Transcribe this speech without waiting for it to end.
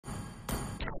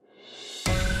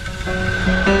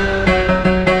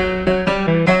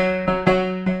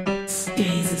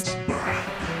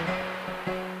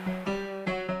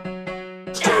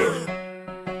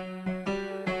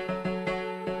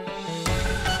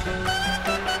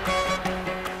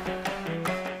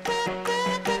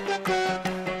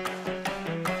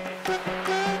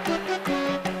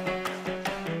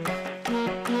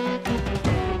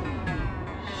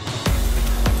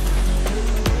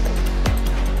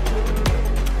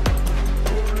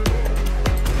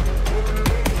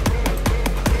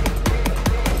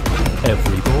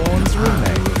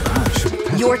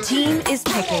Your team is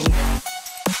picking.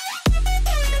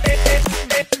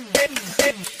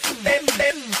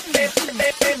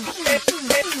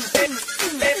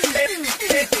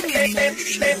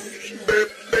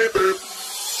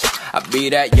 I be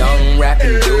that young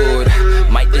rapping dude,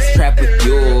 might just trap with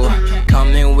you.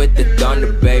 Coming with the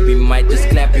thunder, baby, might just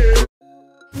clap it.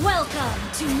 Welcome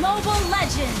to Mobile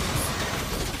Legends!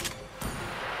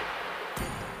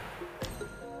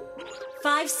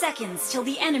 5 seconds till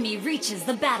the enemy reaches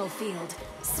the battlefield.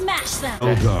 Smash them!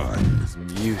 Oh God. It's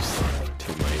music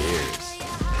to my ears.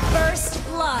 First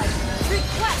blood.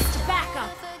 Request backup.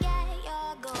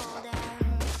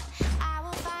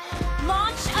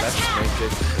 Launch Let's attack! make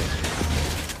this quick.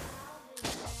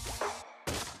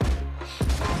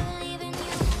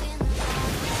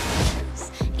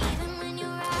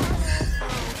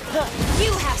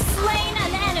 You have slain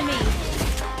an enemy!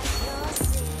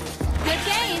 Good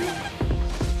game!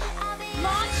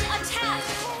 Launch attack!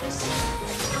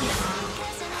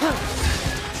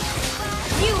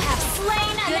 You have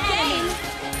slain an enemy!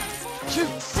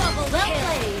 Double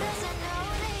kill!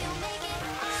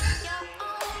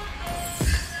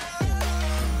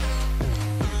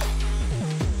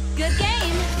 Good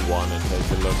game! Wanna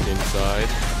take a look inside?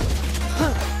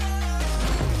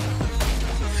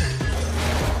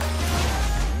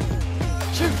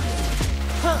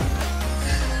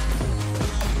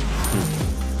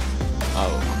 I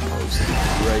will compose the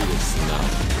greatest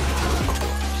night to a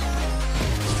corpse.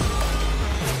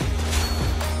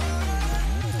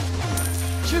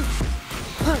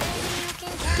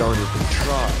 Don't even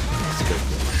try to escape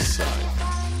my sight.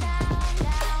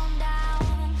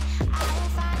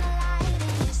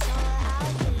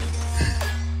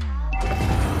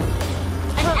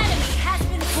 An enemy has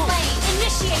been slain!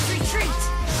 Initiate retreat!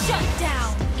 Shut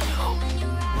down!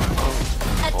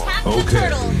 Attack the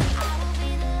turtle!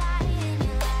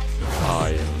 I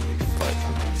only fight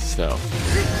for myself.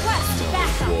 Request No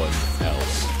backup! one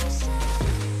else.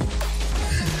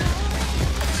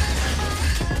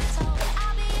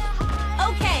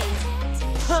 Okay!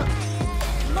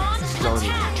 Launch Don't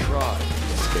attack! even try to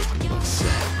escape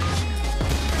myself.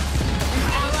 An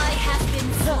ally has been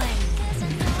slain.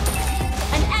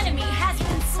 An enemy has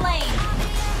been slain.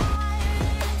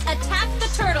 Attack the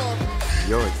turtle.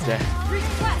 You're dead.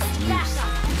 Request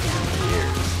backup.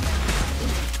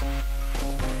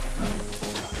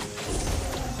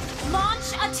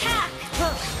 Launch attack.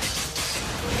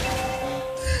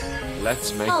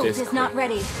 Let's make Ult this is quick. not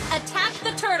ready. Attack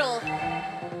the turtle.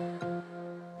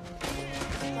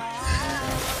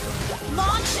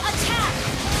 Launch attack.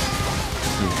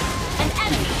 An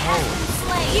enemy has been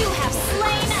slain. You have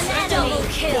slain an enemy. Double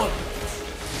kill.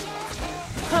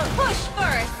 Push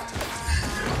first.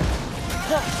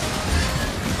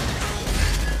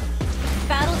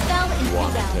 Battle spell in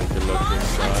Wanna take a look Launch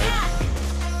inside? attack.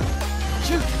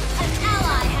 An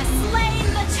ally has slain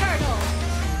the turtle.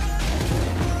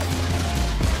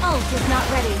 Ult is not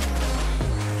ready.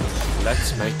 Let's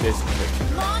make this quick.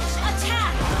 Launch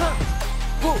attack.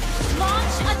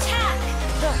 Launch attack.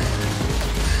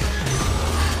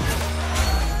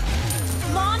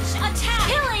 Launch attack.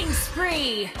 Killing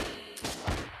spree.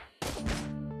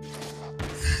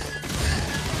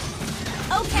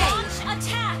 Okay. Launch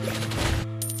attack.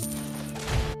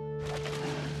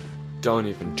 Don't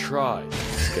even try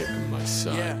escaping my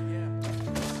sight.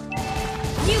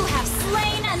 You have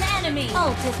slain an enemy.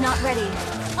 Ult is not ready.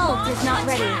 Ult is not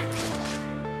ready.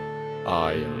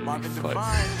 I only fight for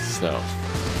myself.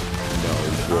 No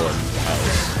one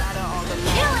else.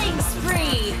 Killing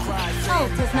spree.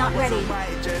 Ult is not ready.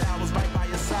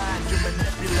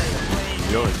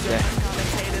 You're dead.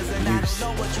 Music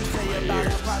to my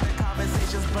ears.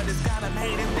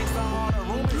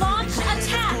 Launch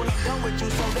attack.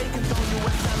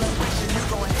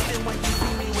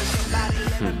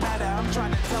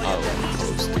 I will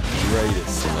compose the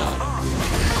greatest night.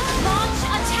 Launch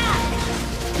attack.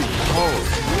 Behold,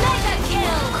 Mega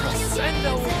kill.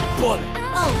 crescendo bullet.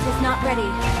 Ult is not ready.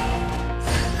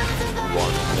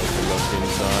 Wanna take a look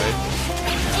inside?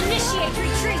 Initiate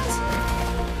retreat.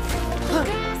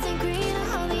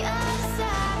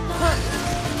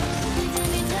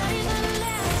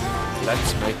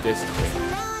 Let's make this quick.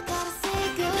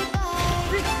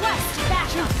 Request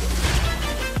backup.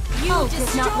 You Ult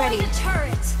is not ready. destroyed a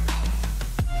turret.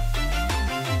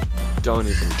 Don't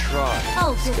even try.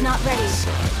 Ult is Escape not from ready. my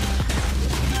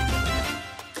side.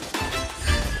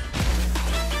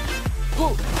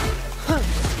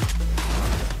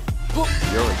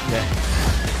 You're dead.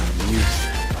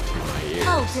 Music to my ears.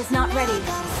 Ult is not ready.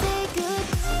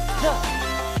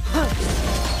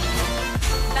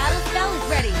 Battle spell is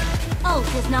ready.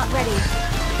 Ult is not ready.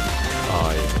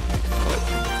 I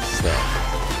fucking suck.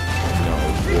 No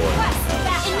one Request else.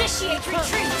 back. Initiate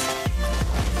retreat.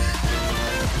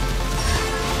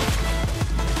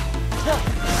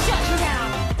 Shut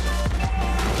down.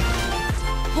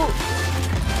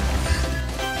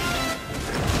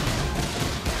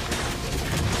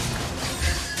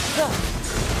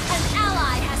 An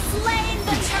ally has slain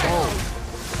the turtle.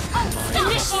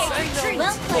 Initiate retreat.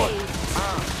 Well played.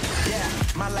 Yeah,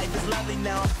 my life is lovely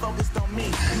now. I'm focused on me.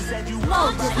 You said you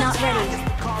Ult is not ready.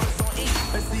 the call is on E.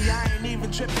 But see, I ain't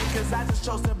even tripping because I just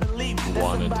chose to believe that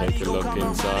Wanna somebody take a gon' look come around and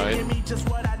inside? give me just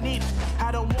what I need.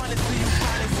 I don't want to see you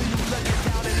crying, see you looking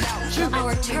down and out.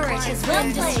 Our turret has Well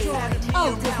been played. destroyed.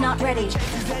 Ult is not ready.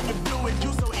 And you blew it,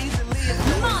 you so easily.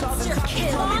 Monster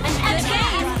kill. An enemy has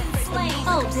been slain.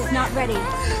 Ult is not ready. An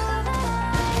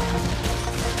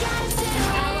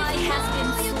ally has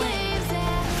been slain.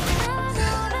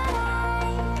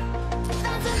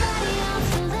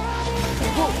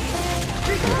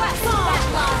 Request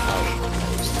backline.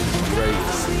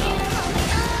 Greatest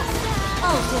now.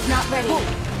 Ult is not ready.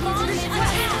 Launch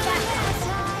attack.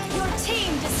 Your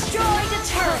team destroyed a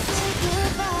turret.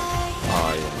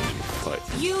 I am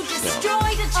fighting. You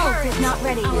destroyed a turret. Ult is not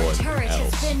ready. Our What turret has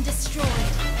else? been destroyed.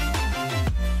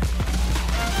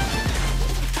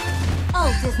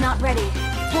 Ult is not ready.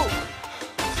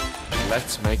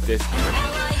 Let's make this quick.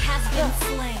 Ally has been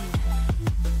slain.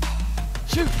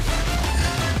 Shoot!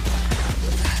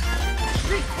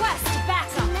 Request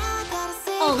backup.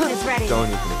 Ult is ready. Don't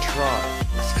even try.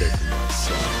 Escape from my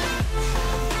side.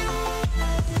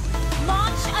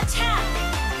 Launch attack.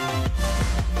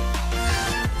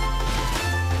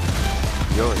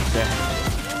 You're dead.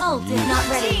 Ult is not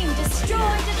ready. Team destroyed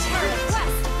a turret.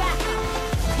 Request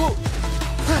backup.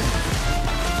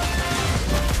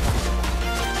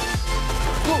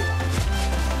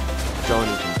 Don't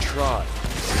even try.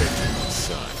 Escape from my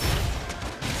side.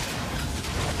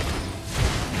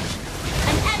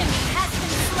 An enemy has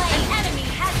been slain. An enemy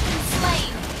has been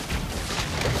slain.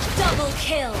 Double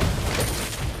kill.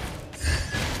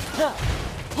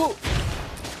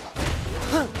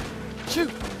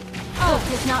 Shoot!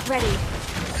 Ult is not ready.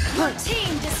 Your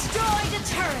team destroyed a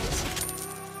turret.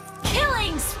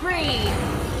 Killing spree.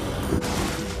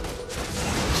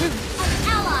 An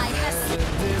ally has.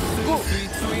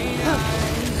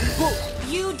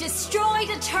 You destroyed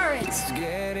a turret.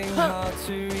 Getting hard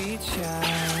to reach out.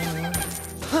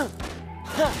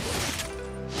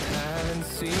 Haven't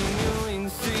seen you in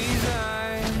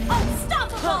season.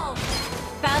 Unstoppable.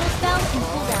 Battle spell and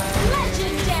cooldown.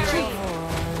 Legendary.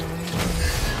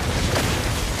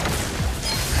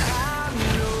 I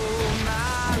know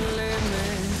my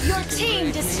limits. Your team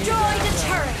destroyed a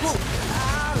turret.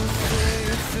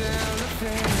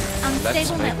 Let's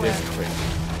Unstable make network. this quick.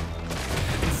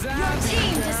 Your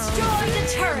team destroyed a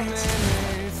turret.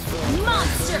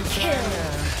 Monster kill.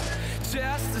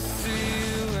 Just to see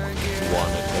you again.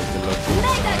 Wanna take a look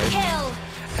Mega inside? kill.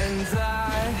 And I